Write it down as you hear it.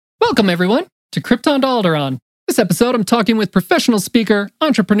Welcome, everyone, to Krypton to Alderaan. This episode, I'm talking with professional speaker,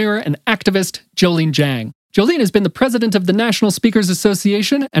 entrepreneur, and activist Jolene Zhang. Jolene has been the president of the National Speakers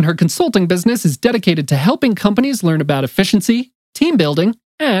Association, and her consulting business is dedicated to helping companies learn about efficiency, team building,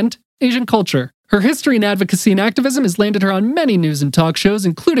 and Asian culture. Her history in advocacy and activism has landed her on many news and talk shows,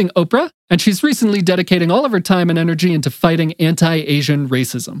 including Oprah, and she's recently dedicating all of her time and energy into fighting anti-Asian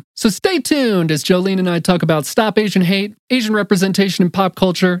racism. So stay tuned as Jolene and I talk about Stop Asian Hate, Asian representation in pop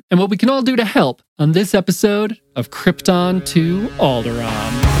culture, and what we can all do to help on this episode of Krypton to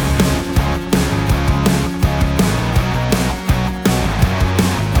Alderaan.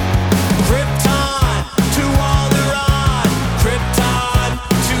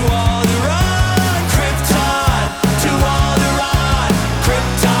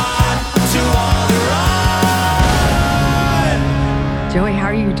 Joey, how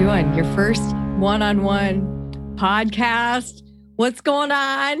are you doing? Your first one-on-one podcast. What's going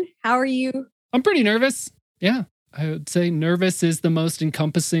on? How are you? I'm pretty nervous. Yeah, I would say nervous is the most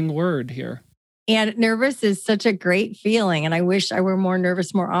encompassing word here. And nervous is such a great feeling. And I wish I were more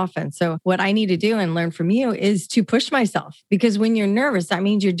nervous more often. So what I need to do and learn from you is to push myself. Because when you're nervous, that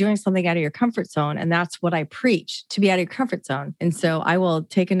means you're doing something out of your comfort zone. And that's what I preach, to be out of your comfort zone. And so I will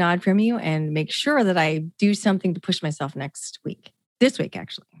take a nod from you and make sure that I do something to push myself next week. This week,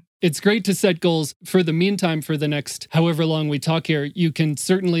 actually. It's great to set goals. For the meantime, for the next however long we talk here, you can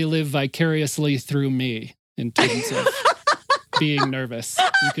certainly live vicariously through me in terms of being nervous.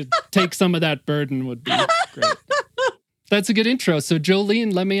 You could take some of that burden would be great. That's a good intro. So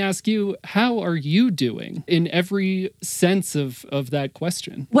Jolene, let me ask you, how are you doing in every sense of that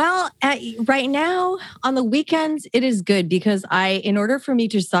question? Well, right now on the weekends, it is good because in order for me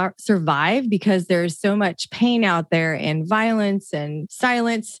to survive, because there's so much pain out there and violence and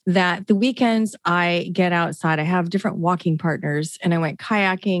silence, that the weekends I get outside. I have different walking partners and I went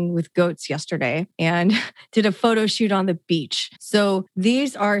kayaking with goats yesterday and did a photo shoot on the beach. So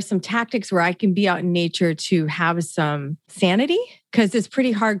these are some tactics where I can be out in nature to have some sanity, because it's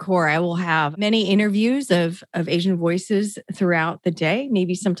pretty hardcore. I will have many interviews of Asian voices throughout the day,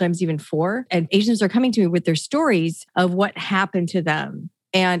 maybe sometimes even 4. And Asians are coming to me with their stories of what happened to them.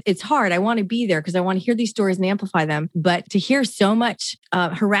 And it's hard. I want to be there because I want to hear these stories and amplify them. But to hear so much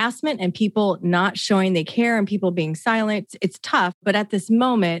harassment and people not showing they care and people being silent, it's tough. But at this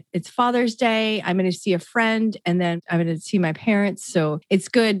moment, it's Father's Day. I'm going to see a friend and then I'm going to see my parents. So it's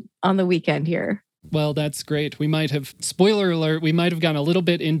good on the weekend here. Well, that's great. We might have, spoiler alert, we might have gone a little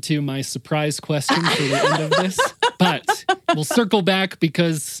bit into my surprise question for the end of this, but we'll circle back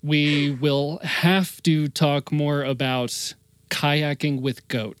because we will have to talk more about kayaking with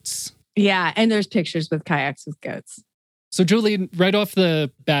goats. Yeah, and there's pictures with kayaks with goats. So Jolene, right off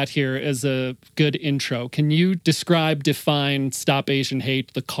the bat here as a good intro, can you define Stop Asian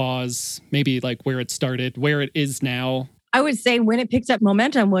Hate, the cause, maybe like where it started, where it is now? I would say when it picked up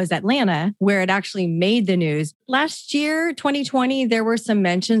momentum was Atlanta, where it actually made the news. Last year, 2020, there were some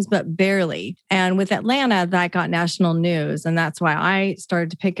mentions, but barely. And with Atlanta, that got national news. And that's why I started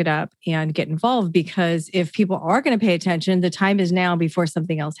to pick it up and get involved, because if people are going to pay attention, the time is now before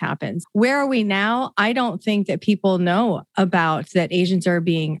something else happens. Where are we now? I don't think that people know about that Asians are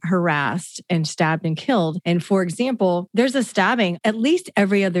being harassed and stabbed and killed. And for example, there's a stabbing at least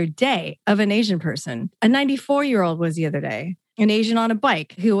every other day of an Asian person. A 94-year-old was the other day. An Asian on a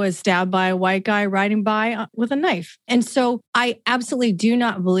bike who was stabbed by a white guy riding by with a knife. And so I absolutely do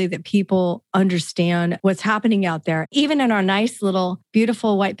not believe that people understand what's happening out there. Even in our nice little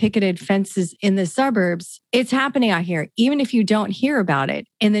beautiful white picketed fences in the suburbs, it's happening out here. Even if you don't hear about it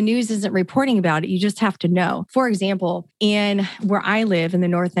and the news isn't reporting about it, you just have to know. For example, in where I live in the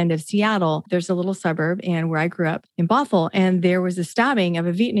north end of Seattle, there's a little suburb, and where I grew up in Bothell, and there was a stabbing of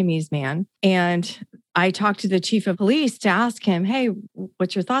a Vietnamese man. And I talked to the chief of police to ask him, hey,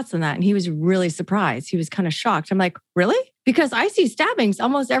 what's your thoughts on that? And he was really surprised. He was kind of shocked. I'm like, really? Because I see stabbings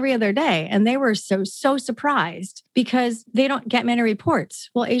almost every other day. And they were so surprised because they don't get many reports.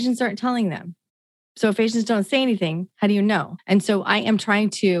 Well, Asians aren't telling them. So if Asians don't say anything, how do you know? And so I am trying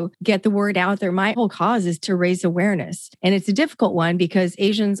to get the word out there. My whole cause is to raise awareness. And it's a difficult one because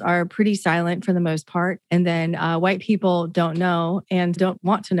Asians are pretty silent for the most part. And then white people don't know and don't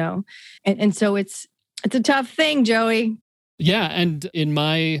want to know. And so it's a tough thing, Joey. Yeah, and in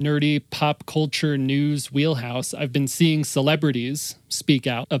my nerdy pop culture news wheelhouse, I've been seeing celebrities speak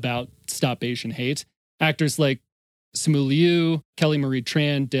out about Stop Asian Hate. Actors like Simu Liu, Kelly Marie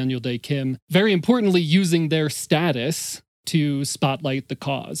Tran, Daniel Day Kim, very importantly using their status to spotlight the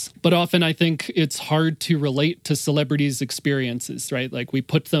cause. But often I think it's hard to relate to celebrities' experiences, right? Like we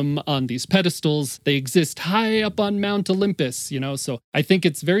put them on these pedestals, they exist high up on Mount Olympus, So I think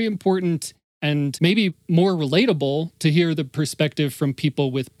it's very important and maybe more relatable to hear the perspective from people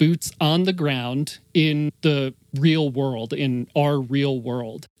with boots on the ground in the real world, in our real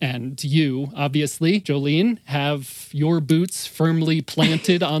world. And you, obviously, Jolene, have your boots firmly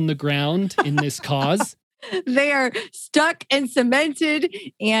planted on the ground in this cause. They are stuck and cemented.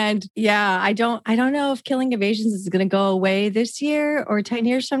 And yeah, I don't know if killing of Asians is going to go away this year or 10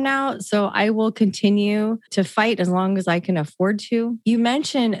 years from now. So I will continue to fight as long as I can afford to. You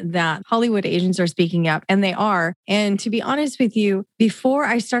mentioned that Hollywood Asians are speaking up, and they are. And to be honest with you, before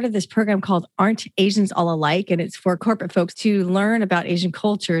I started this program called Aren't Asians All Alike? And it's for corporate folks to learn about Asian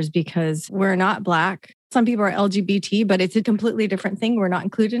cultures because we're not Black. Some people are LGBT, but it's a completely different thing. We're not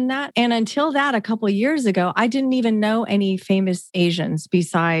included in that. And until that, a couple of years ago, I didn't even know any famous Asians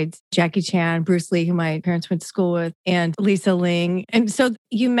besides Jackie Chan, Bruce Lee, who my parents went to school with, and Lisa Ling. And so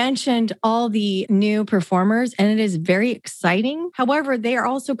you mentioned all the new performers, and it is very exciting. However, they are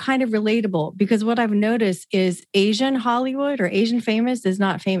also kind of relatable because what I've noticed is Asian Hollywood or Asian famous is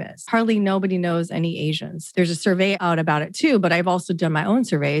not famous. Hardly nobody knows any Asians. There's a survey out about it too, but I've also done my own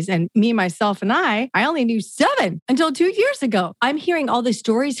surveys. And me, myself, and I only knew 7 until 2 years ago. I'm hearing all the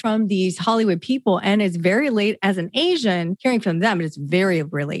stories from these Hollywood people, and it's very late as an Asian hearing from them. It's very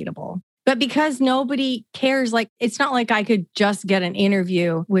relatable. But because nobody cares, like it's not like I could just get an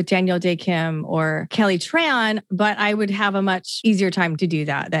interview with Daniel Dae Kim or Kelly Tran, but I would have a much easier time to do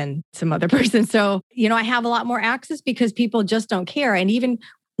that than some other person. So, I have a lot more access because people just don't care. And even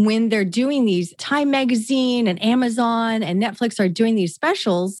when they're doing these, Time Magazine and Amazon and Netflix are doing these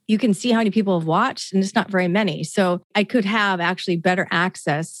specials, you can see how many people have watched, and it's not very many. So I could have actually better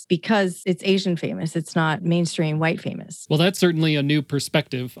access because it's Asian famous. It's not mainstream white famous. Well, that's certainly a new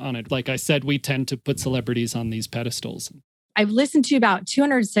perspective on it. Like I said, we tend to put celebrities on these pedestals. I've listened to about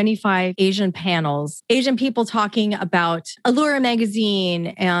 275 Asian panels, Asian people talking about Allure magazine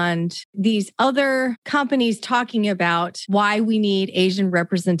and these other companies talking about why we need Asian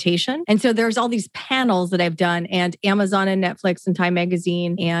representation. And so there's all these panels that I've done, and Amazon and Netflix and Time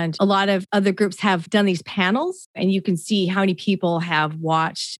Magazine and a lot of other groups have done these panels, and you can see how many people have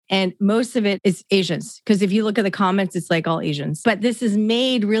watched. And most of it is Asians, because if you look at the comments, it's like all Asians. But this is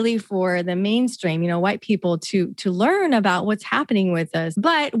made really for the mainstream, white people to learn about what's happening with us.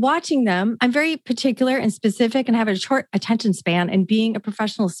 But watching them, I'm very particular and specific and have a short attention span. And being a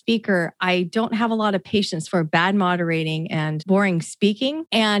professional speaker, I don't have a lot of patience for bad moderating and boring speaking.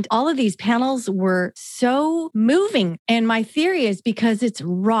 And all of these panels were so moving. And my theory is because it's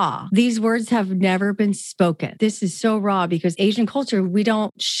raw. These words have never been spoken. This is so raw because Asian culture, we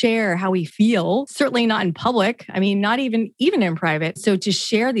don't share how we feel, certainly not in public. I mean, not even in private. So to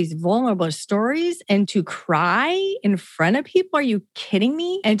share these vulnerable stories and to cry in front of people, are you kidding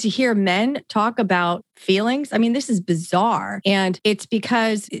me? And to hear men talk about feelings, I mean, this is bizarre. And it's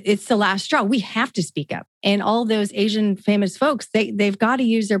because it's the last straw. We have to speak up. And all those Asian famous folks, they've got to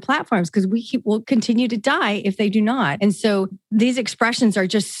use their platforms because we'll continue to die if they do not. And so these expressions are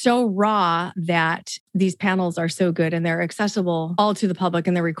just so raw that these panels are so good and they're accessible all to the public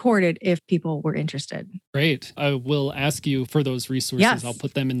and they're recorded if people were interested. Great. I will ask you for those resources. Yes. I'll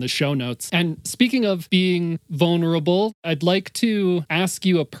put them in the show notes. And speaking of being vulnerable, I'd like to ask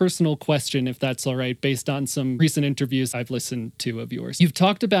you a personal question, if that's all right, based on some recent interviews I've listened to of yours. You've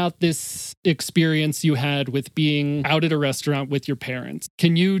talked about this experience you had with being out at a restaurant with your parents.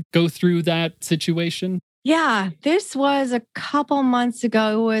 Can you go through that situation? Yeah, this was a couple months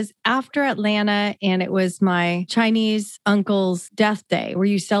ago. It was after Atlanta, and it was my Chinese uncle's death day where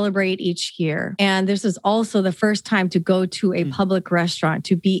you celebrate each year. And this is also the first time to go to a public restaurant,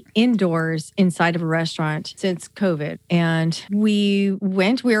 to be indoors inside of a restaurant since COVID. And we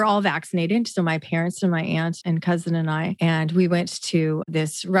were all vaccinated. So my parents and my aunt and cousin and we went to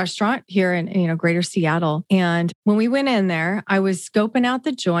this restaurant here in Greater Seattle. And when we went in there, I was scoping out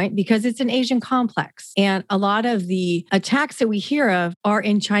the joint because it's an Asian complex. And a lot of the attacks that we hear of are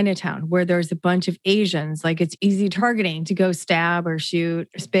in Chinatown, where there's a bunch of Asians. Like it's easy targeting to go stab or shoot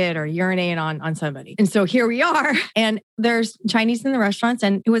or spit or urinate on somebody. And so here we are. And there's Chinese in the restaurants.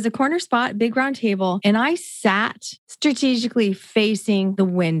 And it was a corner spot, big round table. And I sat strategically facing the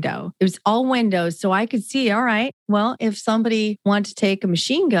window. It was all windows. So I could see, all right, well, if somebody wanted to take a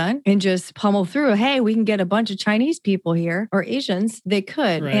machine gun and just pummel through, hey, we can get a bunch of Chinese people here or Asians, they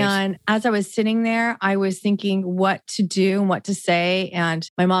could. Right. And as I was sitting there, I was thinking what to do and what to say. And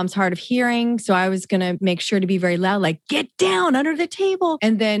my mom's hard of hearing. So I was going to make sure to be very loud, like, get down under the table.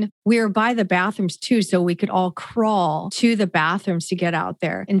 And then we were by the bathrooms too. So we could all crawl to the bathrooms to get out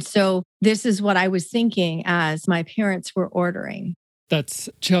there. And so this is what I was thinking as my parents were ordering. That's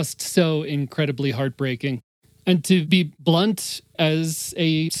just so incredibly heartbreaking. And to be blunt, as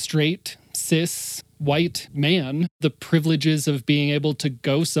a straight, cis, white man, the privileges of being able to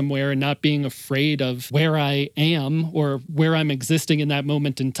go somewhere and not being afraid of where I am or where I'm existing in that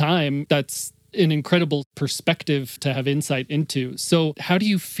moment in time, that's an incredible perspective to have insight into. So how do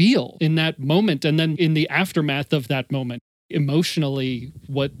you feel in that moment? And then in the aftermath of that moment, emotionally,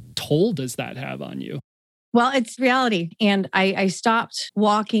 what toll does that have on you? Well, it's reality. And I stopped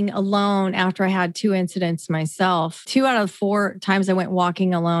walking alone after I had 2 incidents myself. 2 out of 4 times I went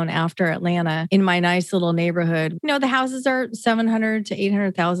walking alone after Atlanta in my nice little neighborhood. You know, the houses are $700,000 to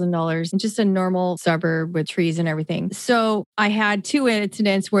 $800,000 in just a normal suburb with trees and everything. So I had 2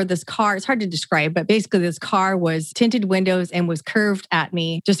 incidents where this car, it's hard to describe, but basically this car was tinted windows and was curved at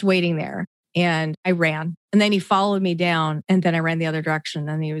me, just waiting there. And I ran. And then he followed me down and then I ran the other direction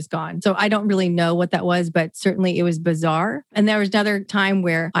and he was gone. So I don't really know what that was, but certainly it was bizarre. And there was another time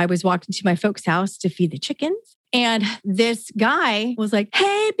where I was walking to my folks' house to feed the chickens. And this guy was like,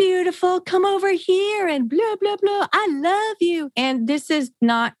 hey, beautiful, come over here and blah, blah, blah. I love you. And this is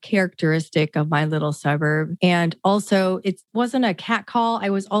not characteristic of my little suburb. And also, it wasn't a cat call. I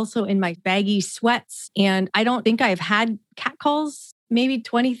was also in my baggy sweats. And I don't think I've had cat calls maybe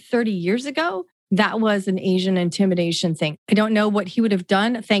 20, 30 years ago. That was an Asian intimidation thing. I don't know what he would have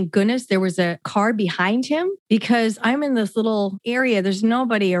done. Thank goodness there was a car behind him because I'm in this little area. There's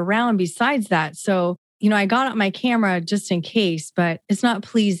nobody around besides that. So I got out my camera just in case, but it's not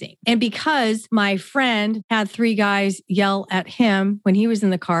pleasing. And because my friend had 3 guys yell at him when he was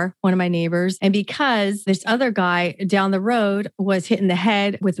in the car, one of my neighbors, and because this other guy down the road was hit in the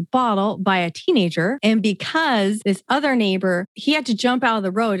head with a bottle by a teenager, and because this other neighbor, he had to jump out of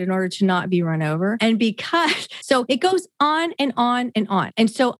the road in order to not be run over. And so it goes on and on and on. And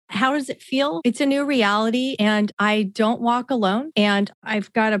so how does it feel? It's a new reality and I don't walk alone and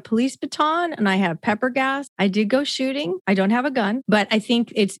I've got a police baton and I have pepper gas. I did go shooting. I don't have a gun, but I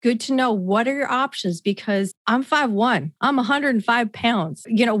think it's good to know what are your options because I'm 5'1". I'm 105 pounds.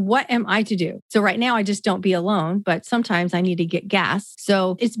 What am I to do? So right now I just don't be alone, but sometimes I need to get gas.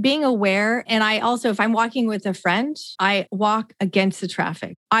 So it's being aware. And I also, if I'm walking with a friend, I walk against the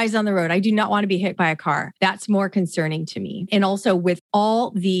traffic, eyes on the road. I do not want to be hit by a car. That's more concerning to me. And also with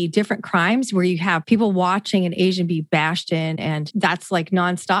all the different crimes where you have people watching an Asian be bashed in and that's like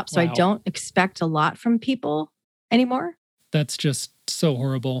nonstop. So Wow. I don't expect a lot from people anymore. That's just so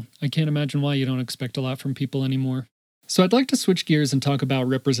horrible. I can't imagine why you don't expect a lot from people anymore. So I'd like to switch gears and talk about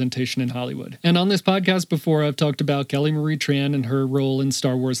representation in Hollywood. And on this podcast before, I've talked about Kelly Marie Tran and her role in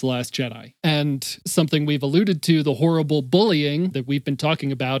Star Wars The Last Jedi. And something we've alluded to, the horrible bullying that we've been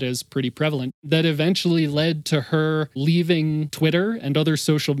talking about is pretty prevalent, that eventually led to her leaving Twitter and other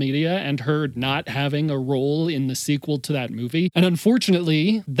social media and her not having a role in the sequel to that movie. And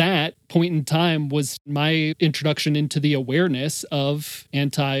unfortunately, that point in time was my introduction into the awareness of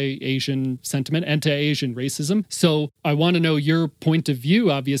anti-Asian sentiment, anti-Asian racism. So I want to know your point of view,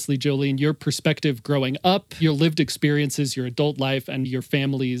 obviously, Jolene, your perspective growing up, your lived experiences, your adult life, and your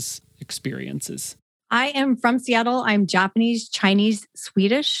family's experiences. I am from Seattle. I'm Japanese, Chinese,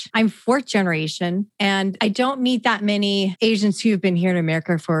 Swedish. I'm 4th generation. And I don't meet that many Asians who have been here in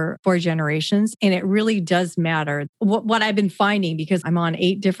America for 4 generations. And it really does matter. What I've been finding, because I'm on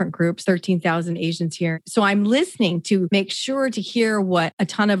 8 different groups, 13,000 Asians here. So I'm listening to make sure to hear what a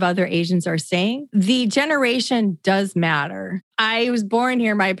ton of other Asians are saying. The generation does matter. I was born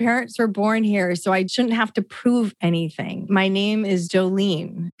here. My parents were born here, so I shouldn't have to prove anything. My name is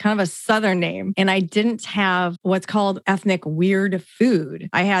Jolene, kind of a Southern name. And I didn't have what's called ethnic weird food.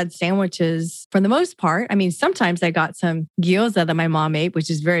 I had sandwiches for the most part. I mean, sometimes I got some gyoza that my mom made,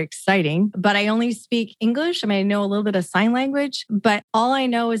 which is very exciting, but I only speak English. I mean, I know a little bit of sign language, but all I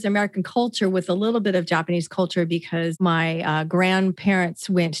know is American culture with a little bit of Japanese culture because my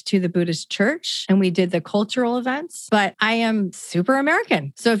grandparents went to the Buddhist church and we did the cultural events, but I am super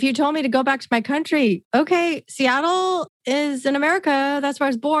American. So if you told me to go back to my country, okay, Seattle is in America. That's where I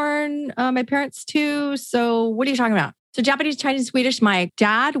was born. My parents too. So what are you talking about? So Japanese, Chinese, Swedish. My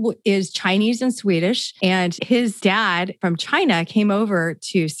dad is Chinese and Swedish, and his dad from China came over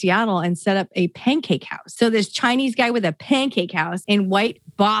to Seattle and set up a pancake house. So this Chinese guy with a pancake house in White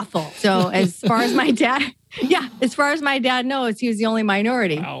Bothell. So as far as my dad Yeah, as far as my dad knows, he was the only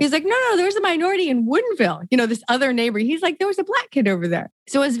minority. Wow. He's like, no, there's a minority in Woodinville. This other neighbor. He's like, there was a black kid over there.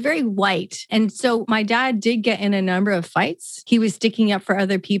 So it was very white. And so my dad did get in a number of fights. He was sticking up for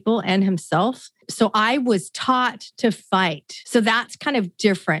other people and himself. So I was taught to fight. So that's kind of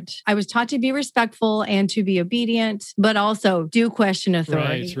different. I was taught to be respectful and to be obedient, but also do question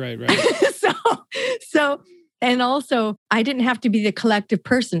authority. Right. And also, I didn't have to be the collective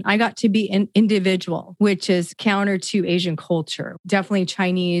person. I got to be an individual, which is counter to Asian culture. Definitely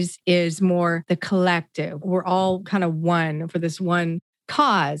Chinese is more the collective. We're all kind of one for this one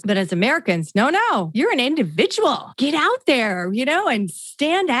cause. But as Americans, no, you're an individual. Get out there, and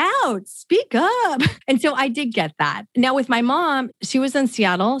stand out, speak up. And so I did get that. Now with my mom, she was in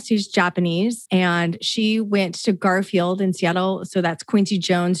Seattle. She's Japanese and she went to Garfield in Seattle. So that's Quincy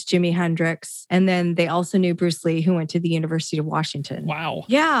Jones, Jimi Hendrix. And then they also knew Bruce Lee, who went to the University of Washington. Wow.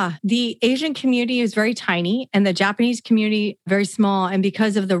 Yeah. The Asian community is very tiny and the Japanese community very small. And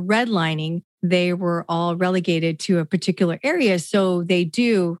because of the redlining, they were all relegated to a particular area. So they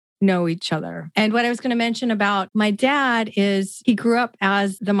do know each other. And what I was going to mention about my dad is he grew up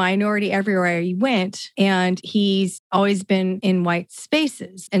as the minority everywhere he went, and he's always been in white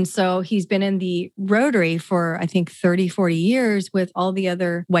spaces. And so he's been in the Rotary for, I think, 30, 40 years with all the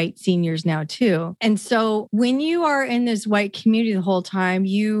other white seniors now too. And so when you are in this white community the whole time,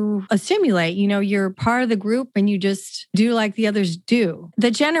 you assimilate, you're part of the group and you just do like the others do. The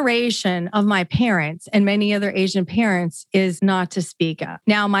generation of my parents and many other Asian parents is not to speak up.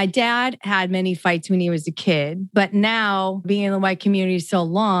 Now, my dad had many fights when he was a kid, but now being in the white community so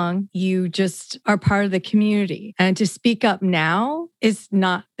long, you just are part of the community. And to speak up now is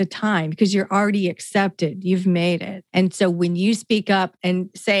not the time because you're already accepted. You've made it. And so when you speak up and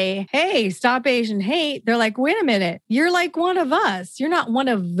say, hey, stop Asian hate, they're like, wait a minute, you're like one of us. You're not one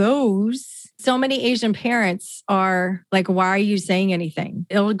of those. So many Asian parents are like, why are you saying anything?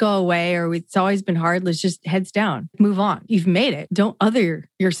 It'll go away, or it's always been hard. Let's just heads down, move on. You've made it. Don't other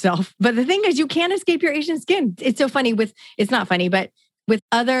yourself. But the thing is, you can't escape your Asian skin. It's so funny it's not funny, but with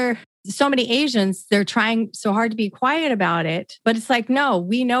so many Asians, they're trying so hard to be quiet about it. But it's like, no,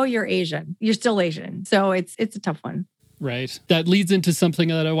 we know you're Asian. You're still Asian. So it's a tough one. Right. That leads into something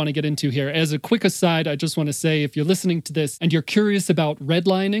that I want to get into here. As a quick aside, I just want to say, if you're listening to this and you're curious about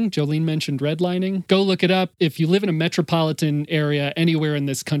redlining, Jolene mentioned redlining, go look it up. If you live in a metropolitan area anywhere in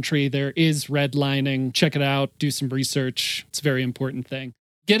this country, there is redlining. Check it out. Do some research. It's a very important thing.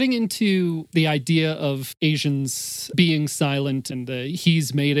 Getting into the idea of Asians being silent and the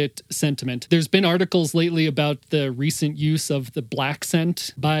he's made it sentiment, there's been articles lately about the recent use of the black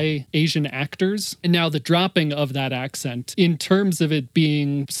scent by Asian actors, and now the dropping of that accent in terms of it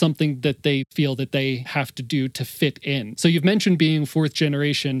being something that they feel that they have to do to fit in. So you've mentioned being fourth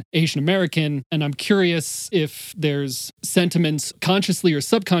generation Asian American, and I'm curious if there's sentiments consciously or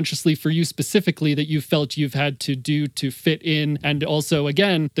subconsciously for you specifically that you felt you've had to do to fit in, and also,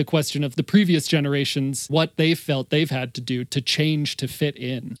 again, the question of the previous generations, what they felt they've had to do to change to fit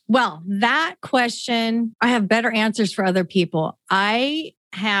in. Well, that question, I have better answers for other people. I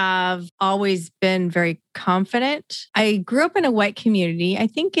have always been very confident. I grew up in a white community. I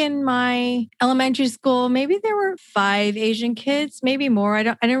think in my elementary school, maybe there were 5 Asian kids, maybe more. I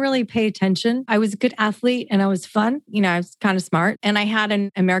didn't really pay attention. I was a good athlete and I was fun. I was kind of smart and I had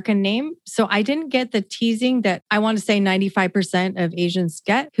an American name. So I didn't get the teasing that I want to say 95% of Asians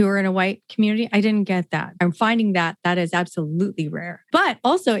get who are in a white community. I didn't get that. I'm finding that is absolutely rare. But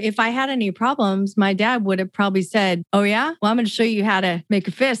also, if I had any problems, my dad would have probably said, oh yeah, well, I'm going to show you how to make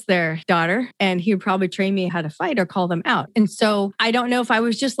a fist there, daughter. And he would probably train me how to fight or call them out. And so I don't know if I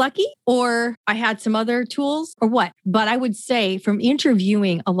was just lucky or I had some other tools or what, but I would say from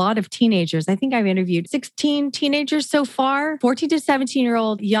interviewing a lot of teenagers, I think I've interviewed 16 teenagers so far, 14 to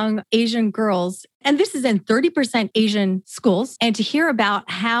 17-year-old young Asian girls. And this is in 30% Asian schools. And to hear about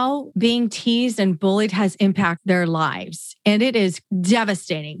how being teased and bullied has impacted their lives. And it is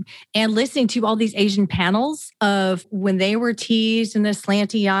devastating. And listening to all these Asian panels of when they were teased and the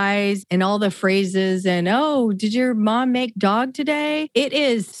slanty eyes and all the phrases and, oh, did your mom make dog today? It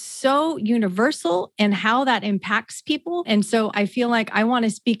is so universal and how that impacts people. And so I feel like I want to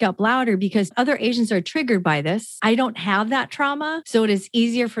speak up louder because other Asians are triggered by this. I don't have that trauma. So it is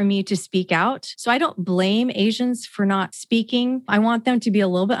easier for me to speak out. So I don't blame Asians for not speaking. I want them to be a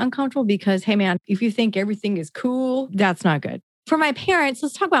little bit uncomfortable because, hey man, if you think everything is cool, that's not good. For my parents,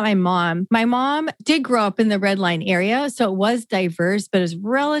 let's talk about my mom. My mom did grow up in the Red Line area, so it was diverse, but is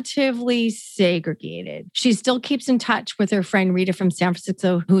relatively segregated. She still keeps in touch with her friend Rita from San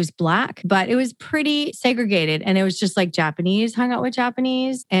Francisco, who's Black, but it was pretty segregated. And it was just like Japanese hung out with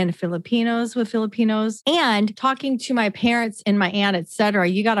Japanese and Filipinos with Filipinos. And talking to my parents and my aunt, et cetera,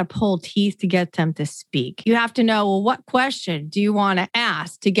 you got to pull teeth to get them to speak. You have to know, well, what question do you want to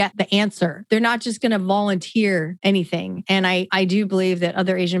ask to get the answer? They're not just going to volunteer anything. And I do believe that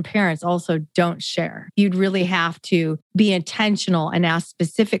other Asian parents also don't share. You'd really have to be intentional and ask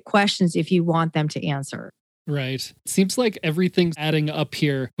specific questions if you want them to answer. Right. Seems like everything's adding up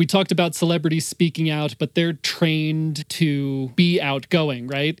here. We talked about celebrities speaking out, but they're trained to be outgoing,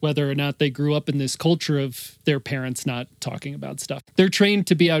 right? Whether or not they grew up in this culture of their parents not talking about stuff. They're trained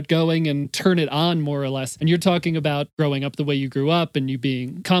to be outgoing and turn it on more or less. And you're talking about growing up the way you grew up and you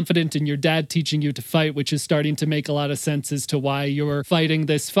being confident and your dad teaching you to fight, which is starting to make a lot of sense as to why you're fighting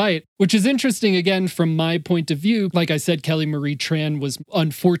this fight, which is interesting again from my point of view. Like I said, Kelly Marie Tran was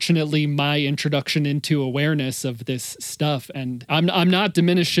unfortunately my introduction into awareness of this stuff. And I'm not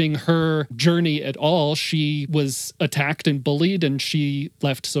diminishing her journey at all. She was attacked and bullied and she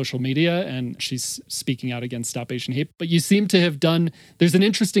left social media and she's speaking out against Stop Asian Hate. But you seem to have there's an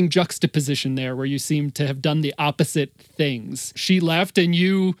interesting juxtaposition there where you seem to have done the opposite things. She left and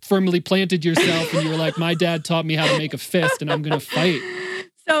you firmly planted yourself and you were like, my dad taught me how to make a fist and I'm going to fight.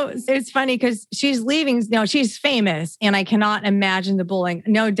 So it's funny because she's leaving. She's famous and I cannot imagine the bullying.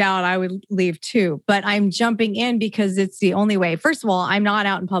 No doubt I would leave too, but I'm jumping in because it's the only way. First of all, I'm not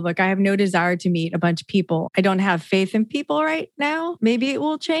out in public. I have no desire to meet a bunch of people. I don't have faith in people right now. Maybe it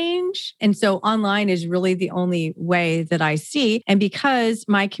will change. And so online is really the only way that I see. And because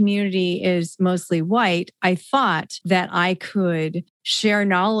my community is mostly white, I thought that I could share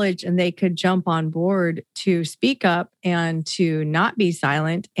knowledge and they could jump on board to speak up and to not be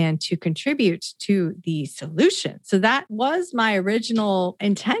silent and to contribute to the solution. So that was my original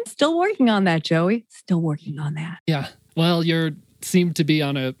intent. Still working on that, Joey. Still working on that. Yeah. Well, you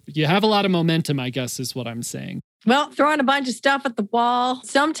have a lot of momentum, I guess, is what I'm saying. Well, throwing a bunch of stuff at the wall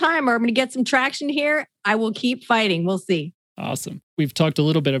sometime, or I'm going to get some traction here. I will keep fighting. We'll see. Awesome. We've talked a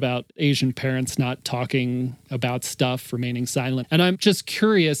little bit about Asian parents not talking about stuff, remaining silent. And I'm just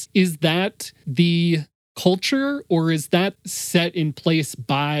curious, is that the culture or is that set in place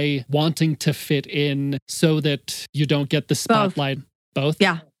by wanting to fit in so that you don't get the spotlight? Both?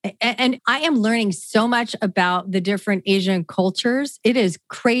 Yeah. And I am learning so much about the different Asian cultures. It is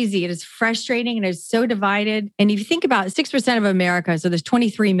crazy. It is frustrating and it's so divided. And if you think about 6% of America, so there's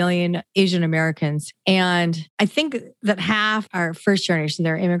 23 million Asian Americans. And I think that half are first generation,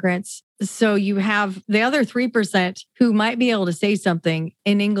 they're immigrants. So you have the other 3% who might be able to say something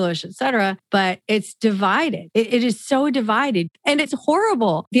in English, et cetera, but it's divided. It is so divided and it's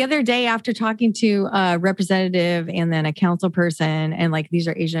horrible. The other day after talking to a representative and then a council person, and like these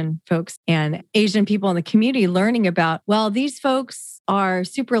are Asian folks and Asian people in the community learning about, well, these folks are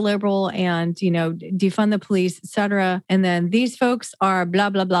super liberal and, defund the police, et cetera. And then these folks are blah,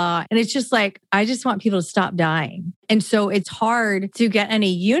 blah, blah. And it's just like, I just want people to stop dying. And so it's hard to get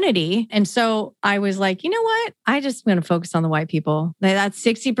any unity. And so I was like, you know what? I just going to focus on the white people. That's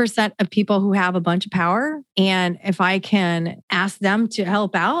 60% of people who have a bunch of power. And if I can ask them to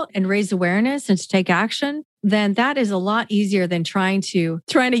help out and raise awareness and to take action, then that is a lot easier than trying to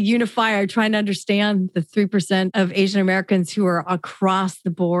unify or trying to understand the 3% of Asian Americans who are across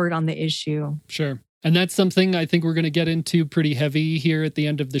the board on the issue. Sure. And that's something I think we're going to get into pretty heavy here at the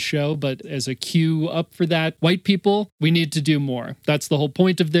end of the show. But as a cue up for that, white people, we need to do more. That's the whole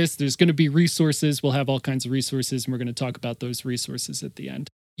point of this. There's going to be resources. We'll have all kinds of resources, and we're going to talk about those resources at the end.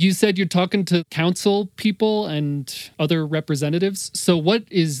 You said you're talking to council people and other representatives. So what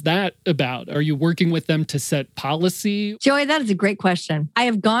is that about? Are you working with them to set policy? Joey, that is a great question. I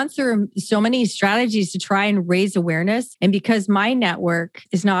have gone through so many strategies to try and raise awareness. And because my network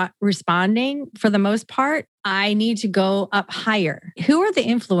is not responding for the most part, I need to go up higher. Who are the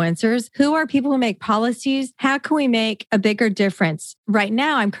influencers? Who are people who make policies? How can we make a bigger difference? Right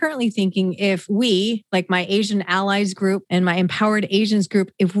now, I'm currently thinking if we, like my Asian Allies group and my Empowered Asians group,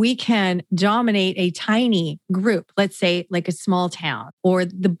 if we can dominate a tiny group, let's say like a small town or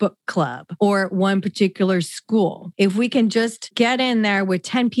the book club or one particular school, if we can just get in there with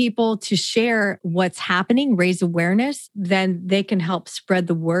 10 people to share what's happening, raise awareness, then they can help spread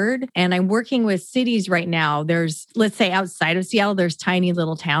the word. And I'm working with cities right now now. Let's say outside of Seattle, there's tiny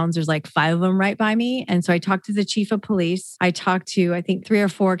little towns. There's like 5 of them right by me. And so I talked to the chief of police. I talked to, I think, 3 or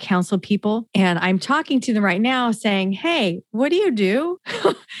 4 council people. And I'm talking to them right now saying, hey, what do you do?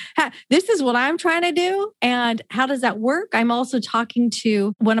 This is what I'm trying to do. And how does that work? I'm also talking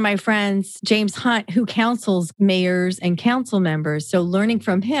to one of my friends, James Hunt, who counsels mayors and council members. So learning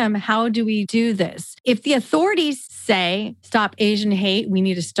from him, how do we do this? If the authorities say, stop Asian hate, we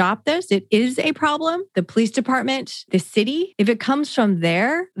need to stop this, it is a problem. The police department, the city, if it comes from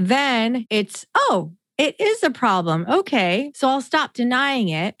there, then it's, it is a problem. Okay. So I'll stop denying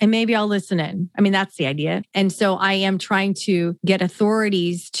it and maybe I'll listen in. I mean, that's the idea. And so I am trying to get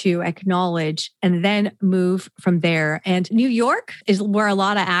authorities to acknowledge and then move from there. And New York is where a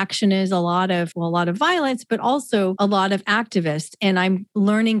lot of action is, a lot of violence, but also a lot of activists. And I'm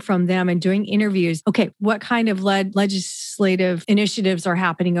learning from them and doing interviews. Okay, what kind of legislative initiatives are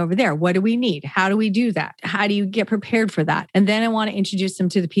happening over there? What do we need? How do we do that? How do you get prepared for that? And then I want to introduce them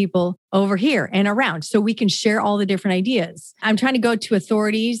to the people over here and around so we can share all the different ideas. I'm trying to go to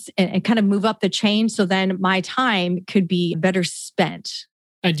authorities and kind of move up the chain so then my time could be better spent.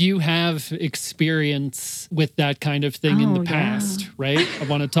 And you have experience with that kind of thing in the past, right? I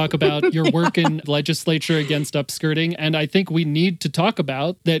want to talk about your work in legislature against upskirting. And I think we need to talk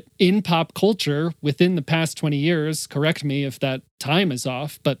about that in pop culture within the past 20 years, correct me if that time is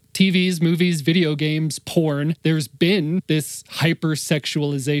off, but TVs, movies, video games, porn, there's been this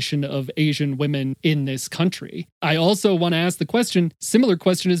hypersexualization of Asian women in this country. I also want to ask the question, similar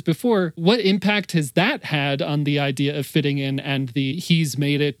question as before, what impact has that had on the idea of fitting in and the he's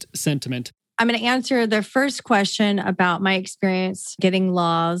made it sentiment? I'm going to answer the first question about my experience getting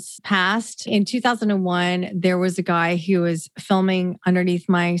laws passed. In 2001, there was a guy who was filming underneath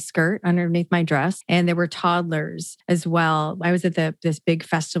my skirt, underneath my dress, and there were toddlers as well. I was at this big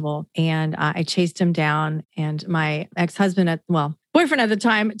festival and I chased him down, and my ex-husband boyfriend at the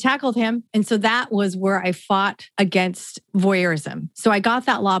time tackled him. And so that was where I fought against voyeurism. So I got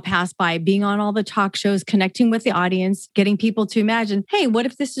that law passed by being on all the talk shows, connecting with the audience, getting people to imagine, hey, what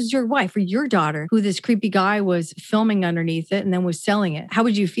if this is your wife or your daughter who this creepy guy was filming underneath it and then was selling it? How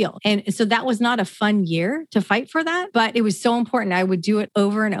would you feel? And so that was not a fun year to fight for that, but it was so important. I would do it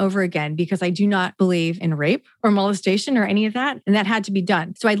over and over again because I do not believe in rape or molestation or any of that. And that had to be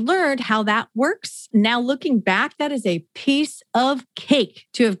done. So I learned how that works. Now looking back, that is a piece of cake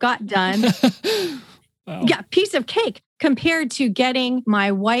to have got done. Wow. Yeah, piece of cake compared to getting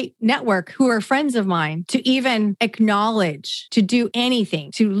my white network, who are friends of mine, to even acknowledge, to do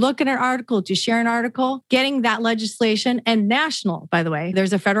anything, to look at an article, to share an article, getting that legislation and national, by the way.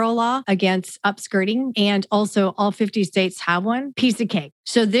 There's a federal law against upskirting and also all 50 states have one. Piece of cake.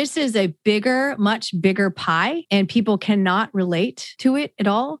 So this is a much bigger pie and people cannot relate to it at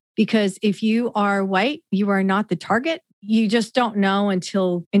all because if you are white, you are not the target. You just don't know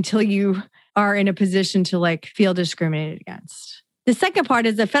until you are in a position to feel discriminated against. The second part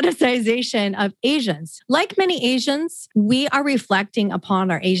is the fetishization of Asians. Like many Asians, we are reflecting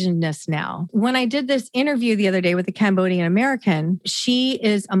upon our Asianness now. When I did this interview the other day with a Cambodian American, she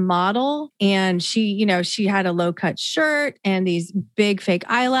is a model and she had a low-cut shirt and these big fake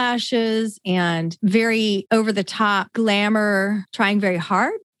eyelashes and very over-the-top glamour, trying very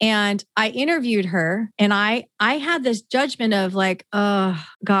hard. And I interviewed her and I had this judgment of oh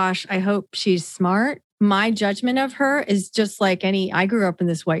gosh, I hope she's smart. My judgment of her is just like I grew up in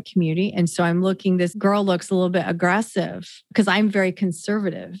this white community. And so I'm looking, this girl looks a little bit aggressive because I'm very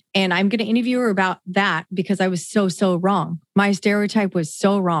conservative. And I'm going to interview her about that because I was so wrong. My stereotype was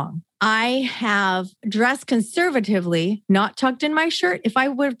so wrong. I have dressed conservatively, not tucked in my shirt. If I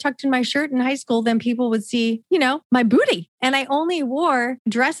would have tucked in my shirt in high school, then people would see, my booty. And I only wore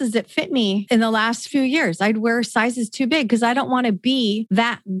dresses that fit me in the last few years. I'd wear sizes too big because I don't want to be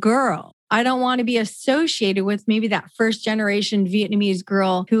that girl. I don't want to be associated with maybe that first generation Vietnamese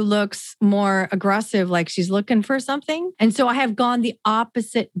girl who looks more aggressive, like she's looking for something. And so I have gone the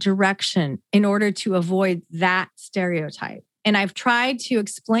opposite direction in order to avoid that stereotype. And I've tried to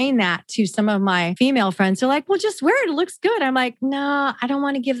explain that to some of my female friends. They're like, well, just wear it. It looks good. I'm like, no, I don't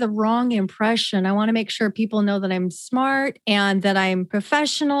want to give the wrong impression. I want to make sure people know that I'm smart and that I'm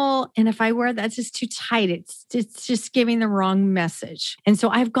professional. And if I wear that's just too tight, it's just giving the wrong message. And so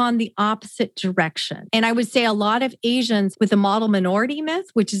I've gone the opposite direction. And I would say a lot of Asians with the model minority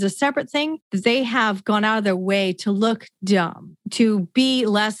myth, which is a separate thing, they have gone out of their way to look dumb, to be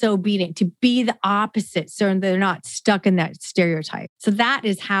less obedient, to be the opposite. So they're not stuck in that stereotype. So that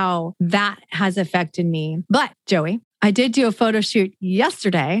is how that has affected me. But Joey, I did do a photo shoot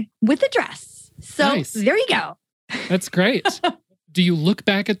yesterday with a dress. So nice. There you go. That's great. Do you look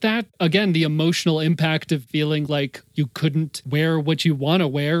back at that? Again, the emotional impact of feeling like you couldn't wear what you want to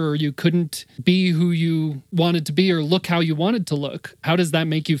wear, or you couldn't be who you wanted to be, or look how you wanted to look. How does that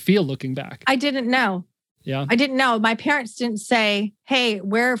make you feel looking back? I didn't know. Yeah. I didn't know. My parents didn't say, hey,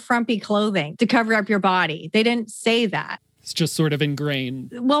 wear frumpy clothing to cover up your body. They didn't say that. It's just sort of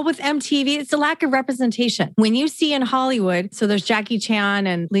ingrained. Well, with MTV, it's a lack of representation. When you see in Hollywood, so there's Jackie Chan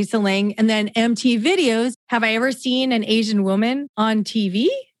and Lisa Ling, and then MTV videos. Have I ever seen an Asian woman on TV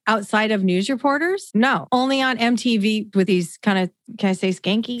outside of news reporters? No, only on MTV with these kind of, can I say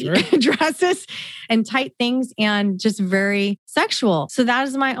skanky dresses and tight things and just very sexual. So that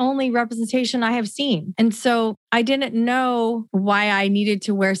is my only representation I have seen. And so I didn't know why I needed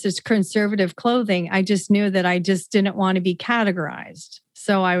to wear such conservative clothing. I just knew that I just didn't want to be categorized.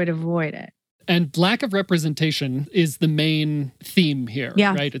 So I would avoid it. And lack of representation is the main theme here,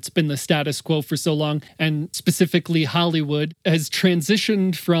 right? It's been the status quo for so long. And specifically, Hollywood has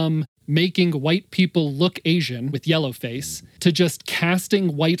transitioned from making white people look Asian with yellowface to just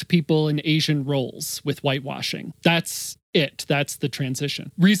casting white people in Asian roles with whitewashing. That's the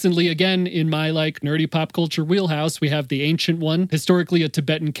transition. Recently, again, in my nerdy pop culture wheelhouse, we have the Ancient One, historically a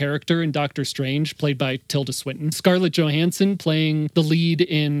Tibetan character in Doctor Strange, played by Tilda Swinton. Scarlett Johansson playing the lead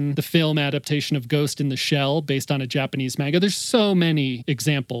in the film adaptation of Ghost in the Shell, based on a Japanese manga. There's so many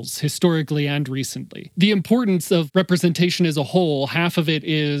examples, historically and recently. The importance of representation as a whole, half of it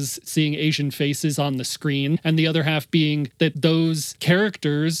is seeing Asian faces on the screen, and the other half being that those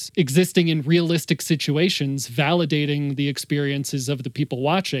characters existing in realistic situations, validating the experiences of the people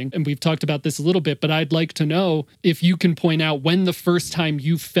watching. And we've talked about this a little bit, but I'd like to know if you can point out when the first time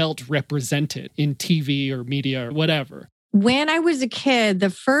you felt represented in TV or media or whatever. When I was a kid, the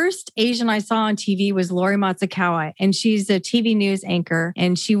first Asian I saw on TV was Lori Matsukawa, and she's a TV news anchor,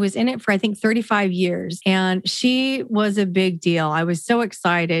 and she was in it for, I think, 35 years. And she was a big deal. I was so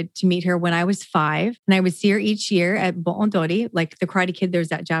excited to meet her when I was 5, and I would see her each year at Boondori, like the Karate Kid. There's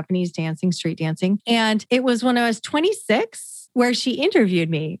that Japanese dancing, street dancing. And it was when I was 26 where she interviewed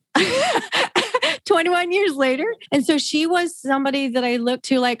me. 21 years later. And so she was somebody that I looked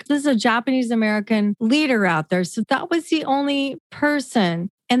to like, this is a Japanese American leader out there. So that was the only person.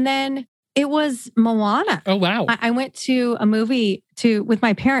 And then it was Moana. Oh, wow. I went to a movie with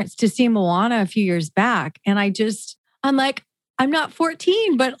my parents to see Moana a few years back. And I'm like, I'm not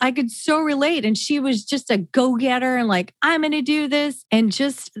 14, but I could so relate. And she was just a go-getter and like, I'm going to do this. And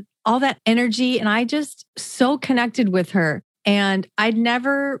just all that energy. And I just so connected with her. And I'd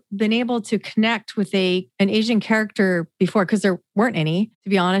never been able to connect with an Asian character before because there weren't any. To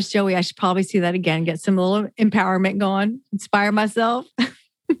be honest, Joey, I should probably see that again, get some little empowerment going, inspire myself.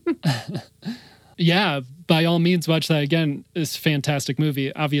 Yeah, by all means, watch that again. This fantastic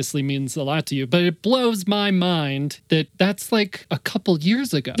movie obviously means a lot to you, but it blows my mind that that's like a couple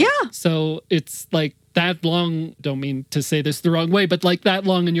years ago. Yeah. So it's like that long, don't mean to say this the wrong way, but like that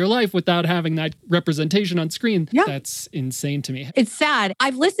long in your life without having that representation on screen. Yeah. That's insane to me. It's sad.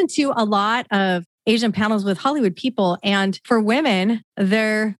 I've listened to a lot of Asian panels with Hollywood people. And for women,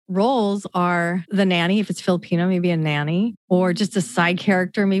 their roles are the nanny, if it's Filipino, maybe a nanny, or just a side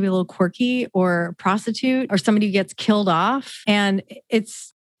character, maybe a little quirky, or a prostitute, or somebody who gets killed off. And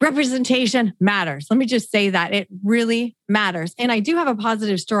it's representation matters. Let me just say that it really matters. And I do have a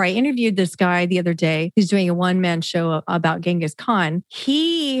positive story. I interviewed this guy the other day. He's doing a one-man show about Genghis Khan.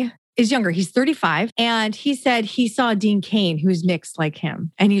 He is younger. He's 35. And he said he saw Dean Cain, who's mixed like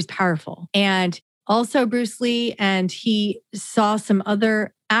him, and he's powerful. And also Bruce Lee. And he saw some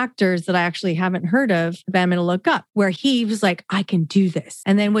other actors that I actually haven't heard of, but I'm going to look up, where he was like, I can do this.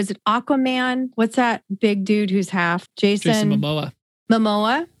 And then was it Aquaman? What's that big dude who's half? Jason Momoa.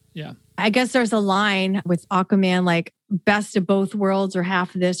 Momoa? Yeah. I guess there's a line with Aquaman, like best of both worlds or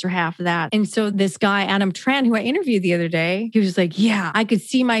half of this or half of that. And so this guy, Adam Tran, who I interviewed the other day, he was like, yeah, I could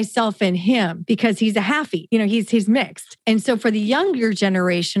see myself in him because he's a halfie, he's mixed. And so for the younger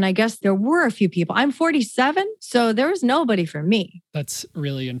generation, I guess there were a few people. I'm 47, so there was nobody for me. That's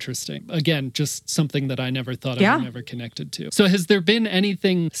really interesting. Again, just something that I never thought of and never connected to. So has there been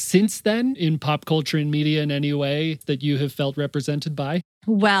anything since then in pop culture and media in any way that you have felt represented by?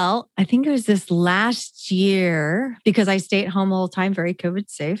 Well, I think it was this last year, because I stay at home the whole time, very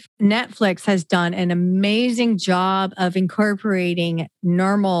COVID safe. Netflix has done an amazing job of incorporating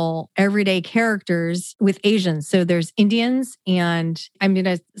normal, everyday characters with Asians. So there's Indians, and I'm going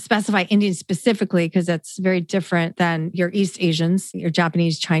to specify Indians specifically because that's very different than your East Asians, your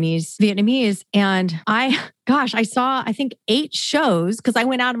Japanese, Chinese, Vietnamese. And I saw, I think 8 shows, because I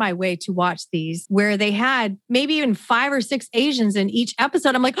went out of my way to watch these, where they had maybe even 5 or 6 Asians in each episode.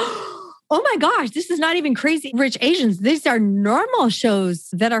 I'm like, oh my gosh, this is not even Crazy Rich Asians. These are normal shows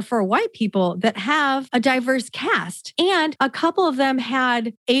that are for white people that have a diverse cast. And a couple of them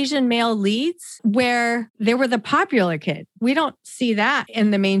had Asian male leads where they were the popular kid. We don't see that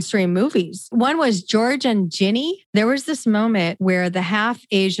in the mainstream movies. One was George and Ginny. There was this moment where the half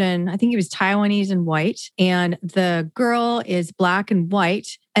Asian, I think he was Taiwanese and white, and the girl is black and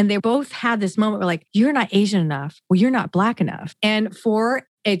white. And they both had this moment where like, you're not Asian enough. Well, you're not black enough. And for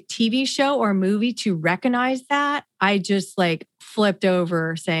a TV show or movie to recognize that, I just like flipped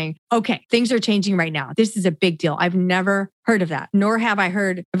over saying, okay, things are changing right now. This is a big deal. I've never heard of that, nor have I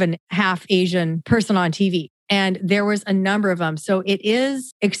heard of a half Asian person on TV. And there was a number of them. So it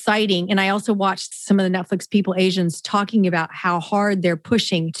is exciting. And I also watched some of the Netflix People Asians talking about how hard they're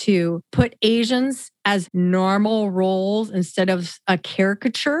pushing to put Asians as normal roles instead of a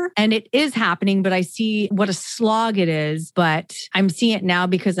caricature. And it is happening, but I see what a slog it is. But I'm seeing it now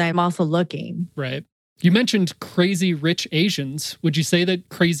because I'm also looking. Right. You mentioned Crazy Rich Asians. Would you say that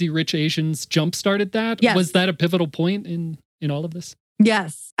Crazy Rich Asians jump-started that? Yes. Was that a pivotal point in all of this?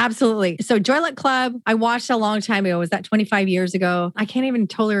 Yes, absolutely. So Joy Luck Club, I watched a long time ago. Was that 25 years ago? I can't even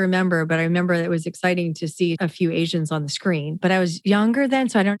totally remember, but I remember it was exciting to see a few Asians on the screen. But I was younger then,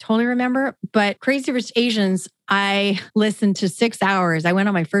 so I don't totally remember. But Crazy Rich Asians, I listened to 6 hours. I went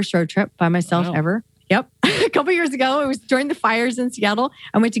on my first road trip by myself ever. Yep. A couple years ago, it was during the fires in Seattle.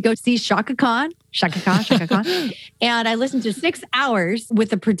 I went to go see Shaka Khan. And I listened to 6 hours with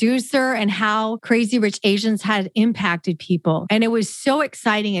the producer and how Crazy Rich Asians had impacted people. And it was so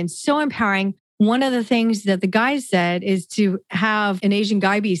exciting and so empowering. One of the things that the guys said is to have an Asian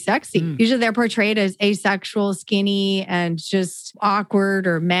guy be sexy. Usually they're portrayed as asexual, skinny, and just awkward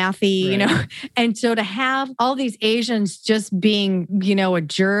or mathy, you know? And so to have all these Asians just being, you know, a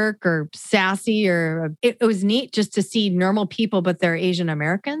jerk or sassy it was neat just to see normal people, but they're Asian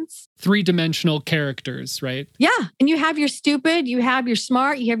Americans. Three-dimensional characters, right? Yeah. And you have your stupid, you have your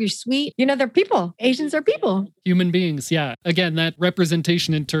smart, you have your sweet. You know, they're people. Asians are people. Human beings, yeah. Again, that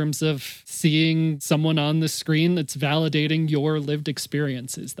representation in terms of seeing someone on the screen that's validating your lived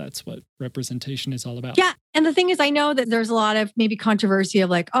experiences. That's what representation is all about. Yeah. And the thing is, I know that there's a lot of maybe controversy of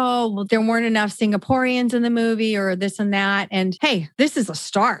like, oh, well, there weren't enough Singaporeans in the movie or this and that. And hey, this is a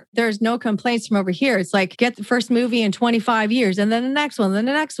start. There's no complaints from over here. It's like, get the first movie in 25 years and then the next one, then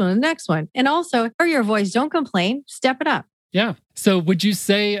the next one, the next one. And also, hear your voice. Don't complain. Step it up. Yeah. So would you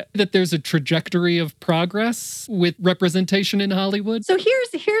say that there's a trajectory of progress with representation in Hollywood? So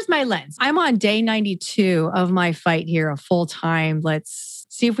here's my lens. I'm on day 92 of my fight here, a full time. Let's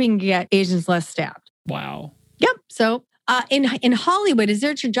see if we can get Asians less stabbed. Wow. Yep. So in Hollywood, is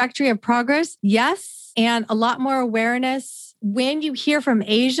there a trajectory of progress? Yes. And a lot more awareness. When you hear from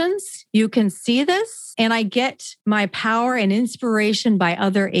Asians, you can see this. And I get my power and inspiration by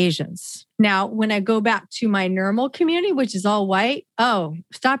other Asians. Now, when I go back to my normal community, which is all white, oh,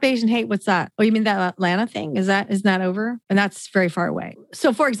 stop Asian hate. What's that? Oh, you mean that Atlanta thing? Isn't that over? And that's very far away.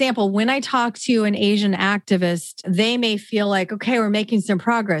 So for example, when I talk to an Asian activist, they may feel like, okay, we're making some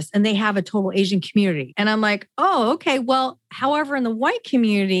progress and they have a total Asian community. And I'm like, oh, okay, well, however, in the white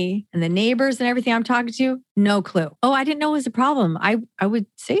community and the neighbors and everything I'm talking to, no clue. Oh, I didn't know it was a problem. I would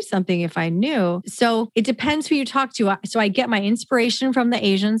say something if I knew. So it depends who you talk to. So I get my inspiration from the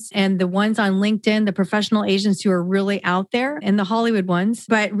Asians and the ones on LinkedIn, the professional Asians who are really out there and the Hollywood ones.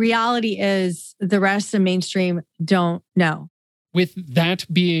 But reality is the rest of mainstream don't know. With that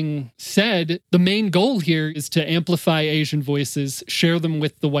being said, the main goal here is to amplify Asian voices, share them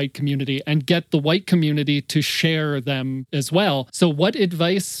with the white community, and get the white community to share them as well. So what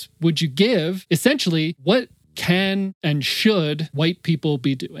advice would you give? Essentially, what can and should white people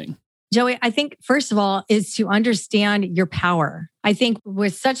be doing? Joey, I think first of all is to understand your power. I think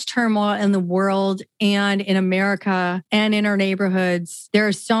with such turmoil in the world and in America and in our neighborhoods, there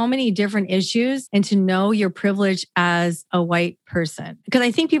are so many different issues, and to know your privilege as a white person. Because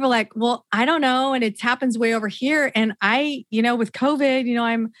I think people are like, well, I don't know. And it happens way over here. And I, with COVID,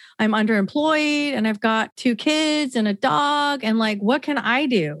 I'm underemployed and I've got 2 kids and a dog. And like, what can I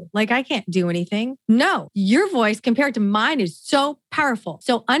do? Like, I can't do anything. No, your voice compared to mine is so powerful.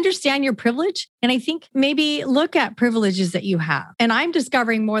 So understand your privilege. And I think maybe look at privileges that you have. And I'm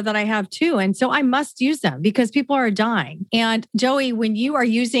discovering more that I have too. And so I must use them because people are dying. And Joey, when you are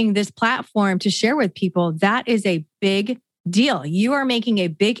using this platform to share with people, that is a big deal. You are making a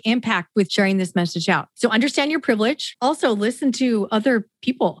big impact with sharing this message out. So understand your privilege. Also listen to other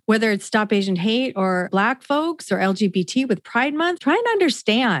people, whether it's Stop Asian Hate or Black folks or LGBT with Pride Month. Try and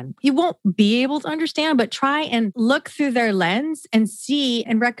understand. You won't be able to understand, but try and look through their lens and see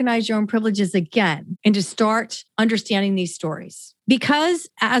and recognize your own privileges again and to start understanding these stories. Because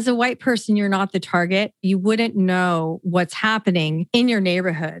as a white person, you're not the target. You wouldn't know what's happening in your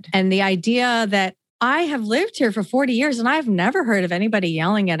neighborhood. And the idea that I have lived here for 40 years and I've never heard of anybody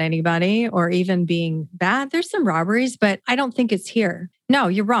yelling at anybody or even being bad. There's some robberies, but I don't think it's here. No,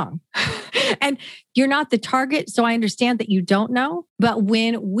 you're wrong. And you're not the target. So I understand that you don't know. But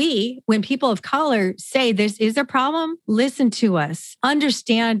when people of color say this is a problem, listen to us,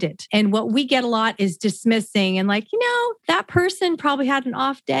 understand it. And what we get a lot is dismissing and like, that person probably had an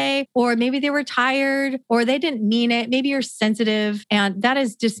off day, or maybe they were tired, or they didn't mean it. Maybe you're sensitive. And that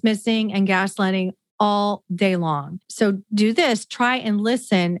is dismissing and gaslighting all day long. So do this, try and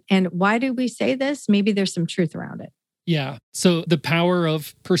listen. And why do we say this? Maybe there's some truth around it. Yeah. So the power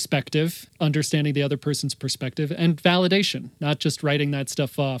of perspective, understanding the other person's perspective, and validation, not just writing that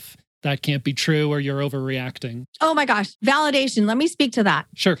stuff off. That can't be true or you're overreacting. Oh my gosh. Validation. Let me speak to that.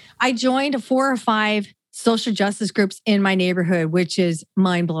 Sure. I joined 4 or 5 social justice groups in my neighborhood, which is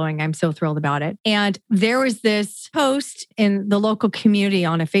mind-blowing. I'm so thrilled about it. And there was this post in the local community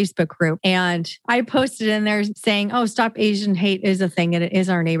on a Facebook group. And I posted in there saying, Stop Asian Hate is a thing and it is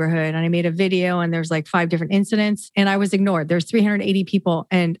our neighborhood. And I made a video and there's like 5 different incidents and I was ignored. There's 380 people.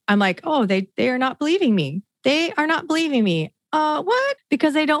 And I'm like, they are not believing me. They are not believing me. What?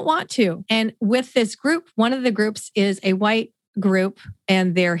 Because they don't want to. And with this group, one of the groups is a white group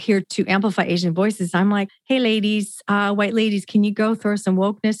and they're here to amplify Asian voices. I'm like, hey, ladies, white ladies, can you go throw some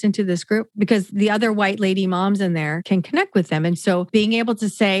wokeness into this group? Because the other white lady moms in there can connect with them. And so being able to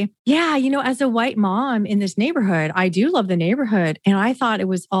say, yeah, as a white mom in this neighborhood, I do love the neighborhood. And I thought it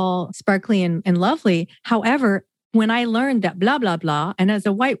was all sparkly and lovely. However, when I learned that blah, blah, blah, and as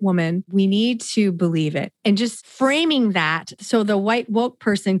a white woman, we need to believe it. And just framing that so the white woke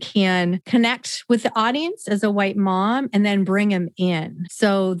person can connect with the audience as a white mom and then bring them in.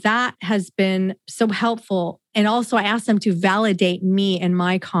 So that has been so helpful. And also I asked them to validate me and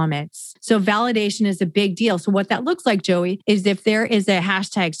my comments. So validation is a big deal. So what that looks like, Joey, is if there is a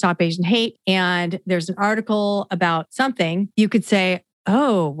hashtag Stop Asian Hate and there's an article about something, you could say,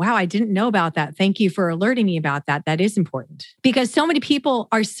 oh, wow, I didn't know about that. Thank you for alerting me about that. That is important because so many people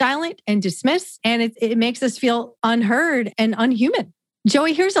are silent and dismiss, and it makes us feel unheard and unhuman.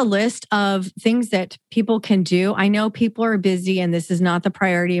 Joey, here's a list of things that people can do. I know people are busy and this is not the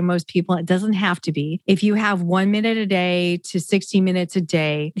priority of most people. It doesn't have to be. If you have 1 minute a day to 60 minutes a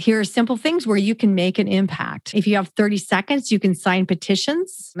day, here are simple things where you can make an impact. If you have 30 seconds, you can sign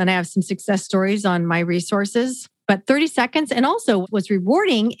petitions. And I have some success stories on my resources. But 30 seconds. And also what's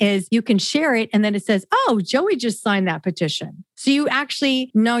rewarding is you can share it and then it says, Joey just signed that petition. So you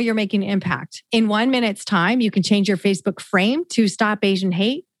actually know you're making an impact. In 1 minute's time, you can change your Facebook frame to Stop Asian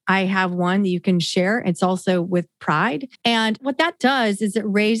Hate. I have one that you can share. It's also with Pride. And what that does is it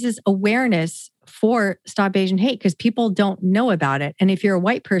raises awareness for Stop Asian Hate because people don't know about it. And if you're a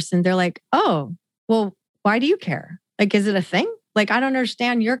white person, they're like, oh, well, why do you care? Like, is it a thing? Like, I don't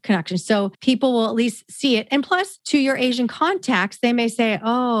understand your connection. So people will at least see it. And plus, to your Asian contacts, they may say,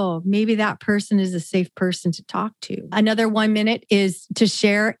 oh, maybe that person is a safe person to talk to. Another 1 minute is to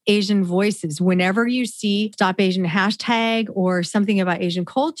share Asian voices. Whenever you see Stop Asian hashtag or something about Asian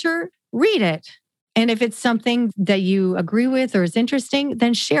culture, read it. And if it's something that you agree with or is interesting,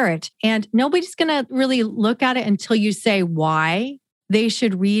 then share it. And nobody's going to really look at it until you say why they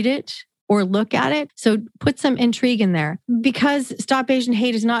should read it or look at it. So put some intrigue in there. Because Stop Asian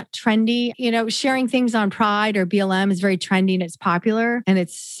Hate is not trendy. Sharing things on Pride or BLM is very trendy and it's popular and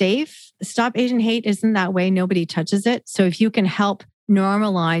it's safe. Stop Asian Hate isn't that way. Nobody touches it. So if you can help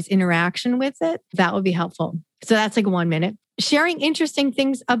normalize interaction with it, that would be helpful. So that's like 1 minute. Sharing interesting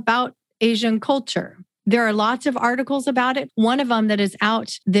things about Asian culture. There are lots of articles about it. One of them that is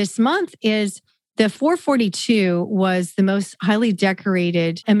out this month is the 442 was the most highly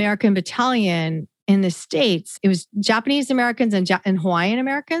decorated American battalion in the States. It was Japanese Americans and Hawaiian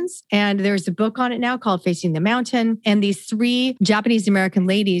Americans. And there's a book on it now called Facing the Mountain. And these 3 Japanese American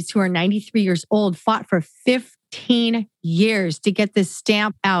ladies who are 93 years old fought for 15 years to get this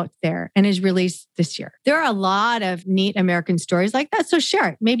stamp out there and is released this year. There are a lot of neat American stories like that. So share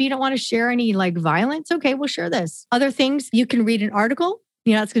it. Maybe you don't want to share any like violence. Okay, we'll share this. Other things, you can read an article.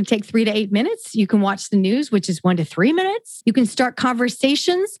 It's going to take 3 to 8 minutes. You can watch the news, which is 1 to 3 minutes. You can start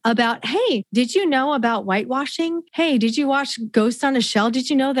conversations about, hey, did you know about whitewashing? Hey, did you watch Ghost on a Shell? Did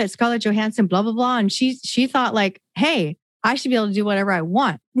you know that Scarlett Johansson, blah, blah, blah. And she thought like, hey, I should be able to do whatever I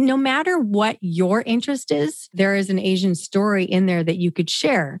want. No matter what your interest is, there is an Asian story in there that you could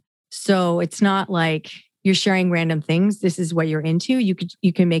share. So it's not like you're sharing random things. This is what you're into.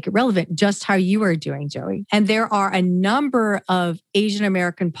 You can make it relevant, just how you are doing, Joey. And there are a number of Asian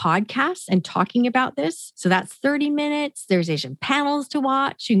American podcasts and talking about this. So that's 30 minutes. There's Asian panels to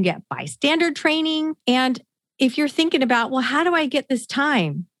watch. You can get bystander training. And if you're thinking about, well, how do I get this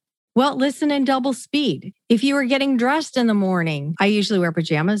time? Well, listen in double speed. If you were getting dressed in the morning, I usually wear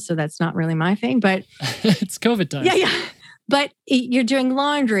pajamas, so that's not really my thing, but it's COVID time. Yeah. But you're doing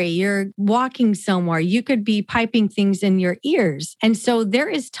laundry, you're walking somewhere, you could be piping things in your ears. And so there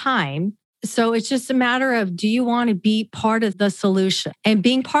is time. So it's just a matter of, do you want to be part of the solution? And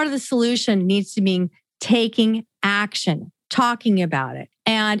being part of the solution needs to mean taking action, talking about it.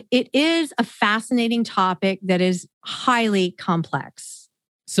 And it is a fascinating topic that is highly complex.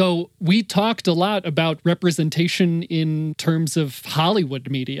 So we talked a lot about representation in terms of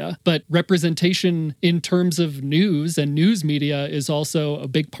Hollywood media, but representation in terms of news and news media is also a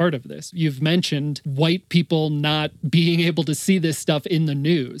big part of this. You've mentioned white people not being able to see this stuff in the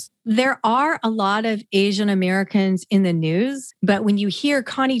news. There are a lot of Asian Americans in the news, but when you hear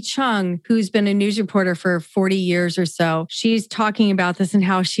Connie Chung, who's been a news reporter for 40 years or so, she's talking about this and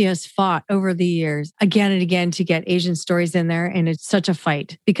how she has fought over the years again and again to get Asian stories in there. And it's such a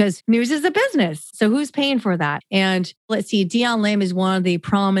fight because news is a business. So who's paying for that? And let's see, Dion Lim is one of the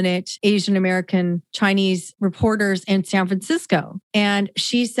prominent Asian American Chinese reporters in San Francisco. And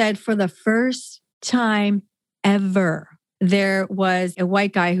she said for the first time ever, there was a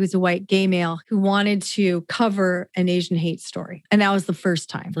white guy who's a white gay male who wanted to cover an Asian hate story. And that was the first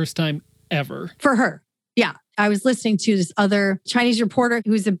time. First time ever. For her. Yeah. I was listening to this other Chinese reporter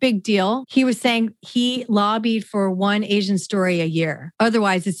who's a big deal. He was saying he lobbied for one Asian story a year.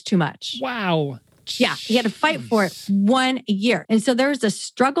 Otherwise, it's too much. Wow. Yeah, he had to fight for it one a year. And so there's a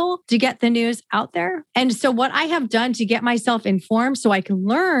struggle to get the news out there. And so what I have done to get myself informed so I can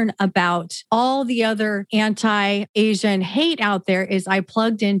learn about all the other anti-Asian hate out there is I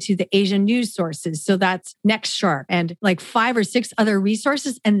plugged into the Asian news sources. So that's Next Sharp and like 5 or 6 other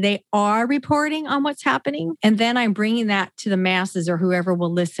resources. And they are reporting on what's happening. And then I'm bringing that to the masses or whoever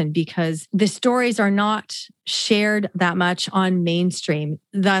will listen because the stories are not shared that much on mainstream.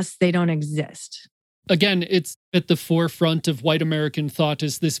 Thus, they don't exist. Again, it's at the forefront of white American thought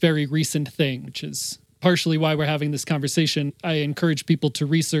is this very recent thing, which is partially why we're having this conversation. I encourage people to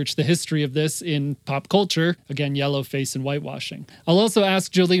research the history of this in pop culture. Again, yellowface and whitewashing. I'll also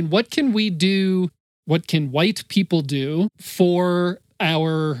ask Jolene, what can white people do for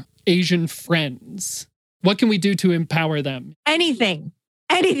our Asian friends? What can we do to empower them? Anything,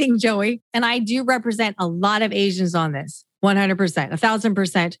 Joey. And I do represent a lot of Asians on this. 100%,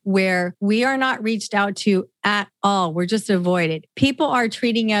 1,000%, where we are not reached out to at all. We're just avoided. People are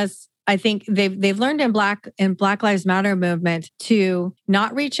treating us, I think they've learned in Black Lives Matter movement to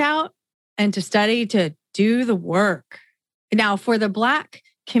not reach out and to study, to do the work. Now, for the Black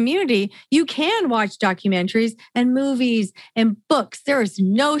community, you can watch documentaries and movies and books. There is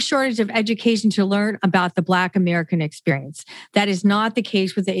no shortage of education to learn about the Black American experience. That is not the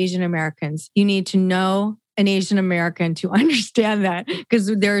case with the Asian Americans. You need to know an Asian American to understand that because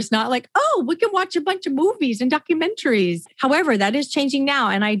there's not like, oh, we can watch a bunch of movies and documentaries. However, that is changing now.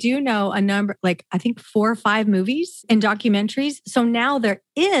 And I do know a number, like I think 4 or 5 movies and documentaries. So now there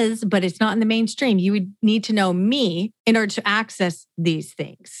is, but it's not in the mainstream. You would need to know me in order to access these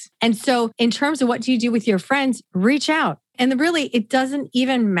things. And so in terms of what do you do with your friends, reach out. And really, it doesn't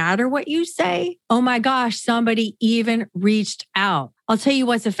even matter what you say. Oh my gosh, somebody even reached out. I'll tell you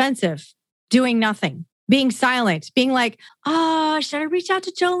what's offensive, doing nothing. Being silent, being like, oh, should I reach out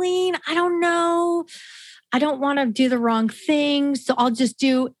to Jolene? I don't know. I don't want to do the wrong thing. So I'll just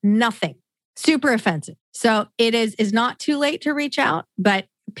do nothing. Super offensive. So it is not too late to reach out, but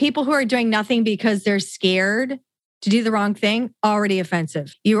people who are doing nothing because they're scared to do the wrong thing, already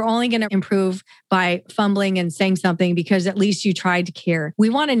offensive. You're only going to improve by fumbling and saying something because at least you tried to care. We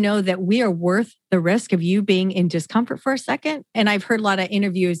want to know that we are worth the risk of you being in discomfort for a second. And I've heard a lot of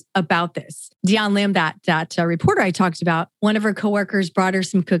interviews about this. Dion Lim, that reporter I talked about, one of her coworkers brought her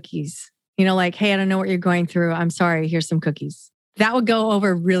some cookies. You know, like, hey, I don't know what you're going through. I'm sorry. Here's some cookies. That would go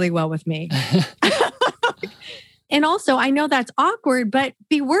over really well with me. And also, I know that's awkward, but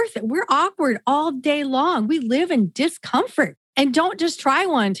be worth it. We're awkward all day long. We live in discomfort. And don't just try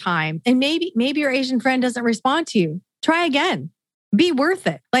one time. And maybe your Asian friend doesn't respond to you. Try again. Be worth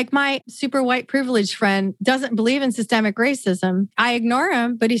it. Like my super white privileged friend doesn't believe in systemic racism. I ignore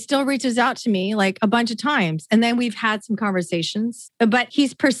him, but he still reaches out to me like a bunch of times. And then we've had some conversations, but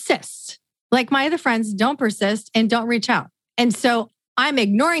he persists. Like my other friends don't persist and don't reach out. And so I'm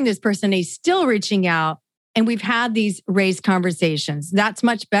ignoring this person. He's still reaching out. And we've had these raised conversations. That's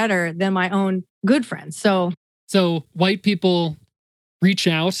much better than my own good friends. So white people reach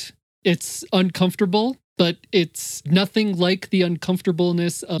out. It's uncomfortable, but it's nothing like the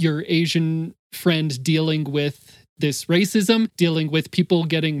uncomfortableness of your Asian friend dealing with this racism, dealing with people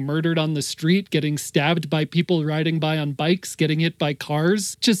getting murdered on the street, getting stabbed by people riding by on bikes, getting hit by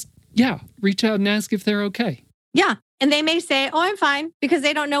cars. Just, reach out and ask if they're okay. Yeah. And they may say, oh, I'm fine, because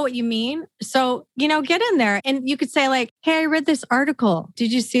they don't know what you mean. So, get in there. And you could say like, hey, I read this article.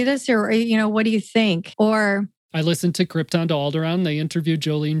 Did you see this? Or, what do you think? Or I listened to Krypton to Alderaan. They interviewed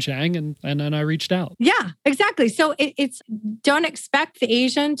Jolene Zhang and then I reached out. Yeah, exactly. So it's don't expect the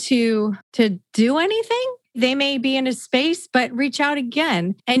Asian to do anything. They may be in a space, but reach out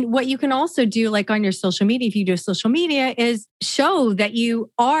again. And what you can also do, like on your social media, if you do social media, is show that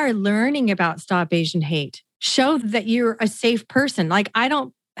you are learning about Stop Asian Hate. Show that you're a safe person. Like I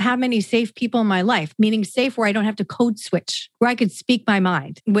don't have many safe people in my life, meaning safe where I don't have to code switch, where I could speak my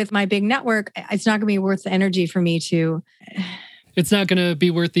mind. With my big network, it's not going to be worth the energy for me to... It's not going to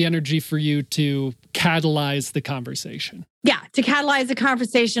be worth the energy for you to catalyze the conversation. Yeah, to catalyze the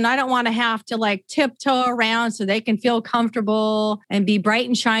conversation. I don't want to have to like tiptoe around so they can feel comfortable and be bright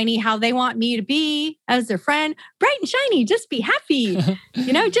and shiny how they want me to be as their friend. Bright and shiny, just be happy.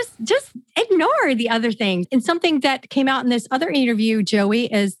 Just ignore the other things. And something that came out in this other interview,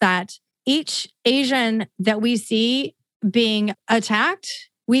 Joey, is that each Asian that we see being attacked,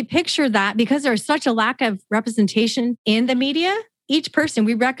 we picture that because there's such a lack of representation in the media. Each person,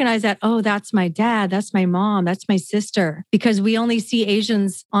 we recognize that, oh, that's my dad, that's my mom, that's my sister, because we only see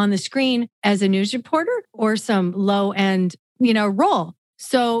Asians on the screen as a news reporter or some low end, role.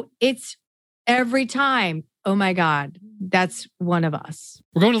 So it's every time, oh my God, that's one of us.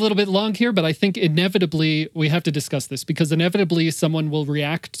 We're going a little bit long here, but I think inevitably we have to discuss this because inevitably someone will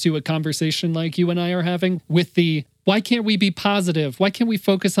react to a conversation like you and I are having with the, why can't we be positive? Why can't we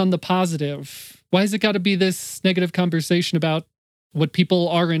focus on the positive? Why has it got to be this negative conversation about what people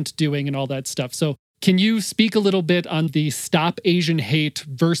aren't doing and all that stuff? So can you speak a little bit on the Stop Asian Hate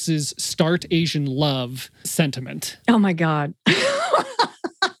versus Start Asian Love sentiment? Oh my God.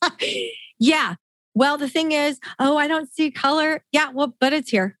 Yeah. Well, the thing is, I don't see color. Yeah, well, but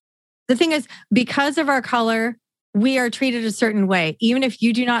it's here. The thing is, because of our color, we are treated a certain way. Even if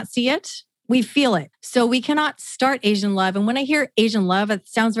you do not see it, we feel it. So we cannot start Asian love. And when I hear Asian love, it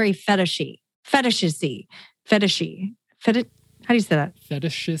sounds very fetishy. How do you say that?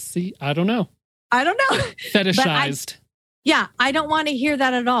 Fetishy? I don't know. Fetishized. I don't want to hear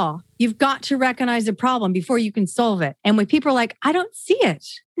that at all. You've got to recognize the problem before you can solve it. And when people are like, I don't see it.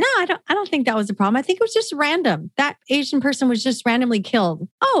 No, I don't think that was a problem. I think it was just random. That Asian person was just randomly killed.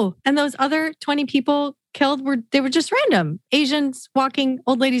 Oh, and those other 20 people killed were just random.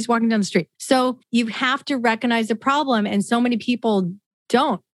 Old ladies walking down the street. So you have to recognize the problem. And so many people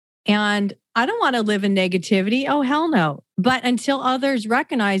don't. And I don't want to live in negativity. Oh, hell no. But until others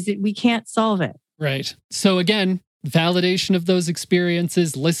recognize it, we can't solve it. Right. So again, validation of those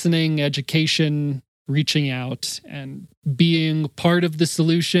experiences, listening, education, reaching out, and being part of the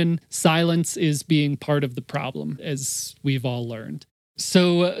solution. Silence is being part of the problem, as we've all learned.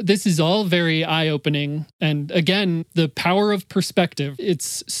 So this is all very eye-opening. And again, the power of perspective.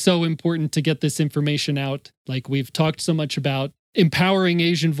 It's so important to get this information out, like we've talked so much about. Empowering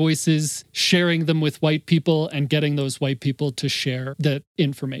Asian voices, sharing them with white people, and getting those white people to share that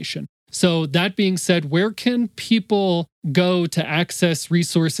information. So that being said, where can people go to access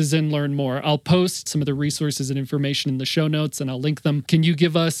resources and learn more? I'll post some of the resources and information in the show notes and I'll link them. Can you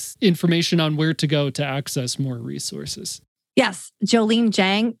give us information on where to go to access more resources? Yes, Jolene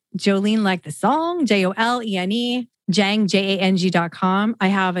Zhang, Jolene like the song, Jolene, Zhang, Jang.com. I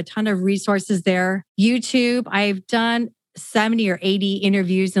have a ton of resources there. YouTube, I've done 70 or 80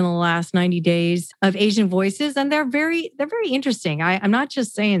 interviews in the last 90 days of Asian voices, and they're very interesting. I'm not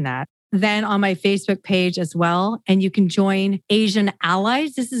just saying that. Then on my Facebook page as well, and you can join Asian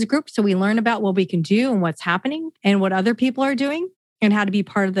Allies. This is a group, so we learn about what we can do and what's happening and what other people are doing and how to be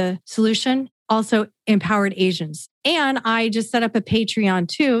part of the solution. Also, Empowered Asians. And I just set up a Patreon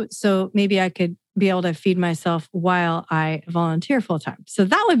too, so maybe I could be able to feed myself while I volunteer full time. So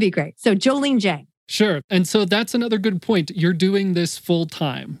that would be great. So Jolene Zhang. Sure. And so that's another good point. You're doing this full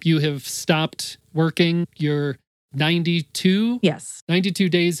time. You have stopped working. You're 92? Yes. 92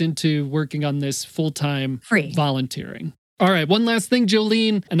 days into working on this full time free volunteering. All right. One last thing,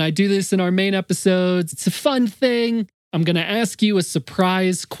 Jolene, and I do this in our main episodes. It's a fun thing. I'm going to ask you a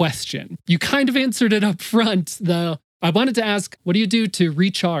surprise question. You kind of answered it up front, though. I wanted to ask, what do you do to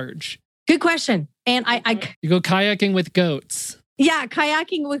recharge? Good question. And You go kayaking with goats. Yeah,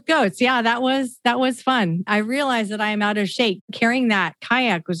 kayaking with goats. Yeah, that was fun. I realized that I am out of shape. Carrying that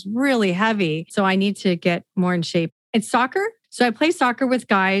kayak was really heavy. So I need to get more in shape. It's soccer. So I play soccer with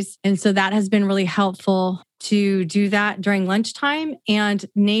guys. And so that has been really helpful to do that during lunchtime. And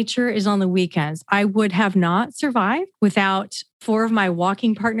nature is on the weekends. I would have not survived without 4 of my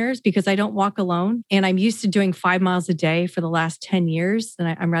walking partners because I don't walk alone. And I'm used to doing 5 miles a day for the last 10 years. And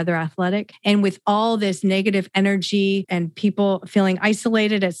I'm rather athletic. And with all this negative energy and people feeling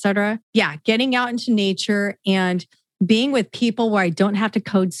isolated, et cetera. Yeah, getting out into nature and being with people where I don't have to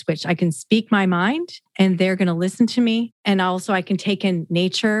code switch. I can speak my mind and they're going to listen to me. And also I can take in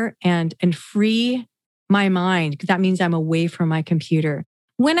nature and free my mind, because that means I'm away from my computer.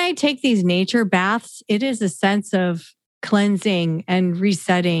 When I take these nature baths, it is a sense of cleansing and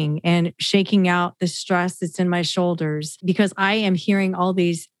resetting and shaking out the stress that's in my shoulders, because I am hearing all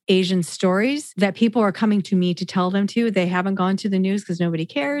these Asian stories that people are coming to me to tell them to. They haven't gone to the news because nobody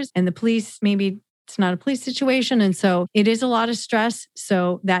cares. And the police, maybe it's not a police situation. And so it is a lot of stress.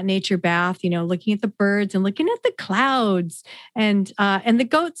 So that nature bath, looking at the birds and looking at the clouds and the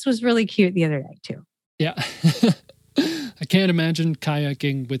goats was really cute the other day too. Yeah. I can't imagine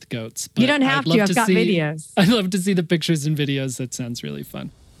kayaking with goats. But you don't have to. I've got videos. I'd love to see the pictures and videos. That sounds really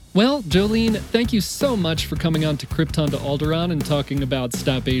fun. Well, Jolene, thank you so much for coming on to Krypton to Alderaan and talking about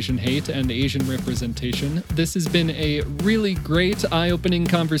Stop Asian Hate and Asian representation. This has been a really great, eye-opening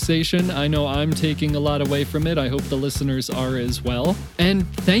conversation. I know I'm taking a lot away from it. I hope the listeners are as well. And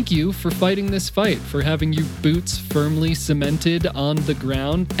thank you for fighting this fight, for having your boots firmly cemented on the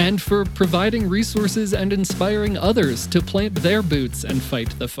ground, and for providing resources and inspiring others to plant their boots and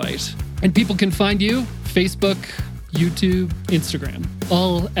fight the fight. And people can find you, Facebook, YouTube, Instagram,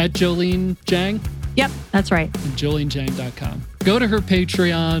 all at Jolene Jiang. Yep, that's right. JoleneJiang.com. Go to her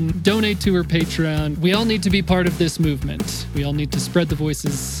Patreon, donate to her Patreon. We all need to be part of this movement. We all need to spread the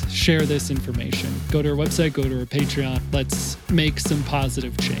voices, share this information. Go to her website, go to her Patreon. Let's make some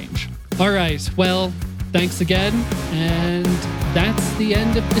positive change. All right, well, thanks again. And that's the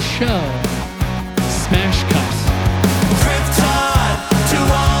end of the show. Smash cut.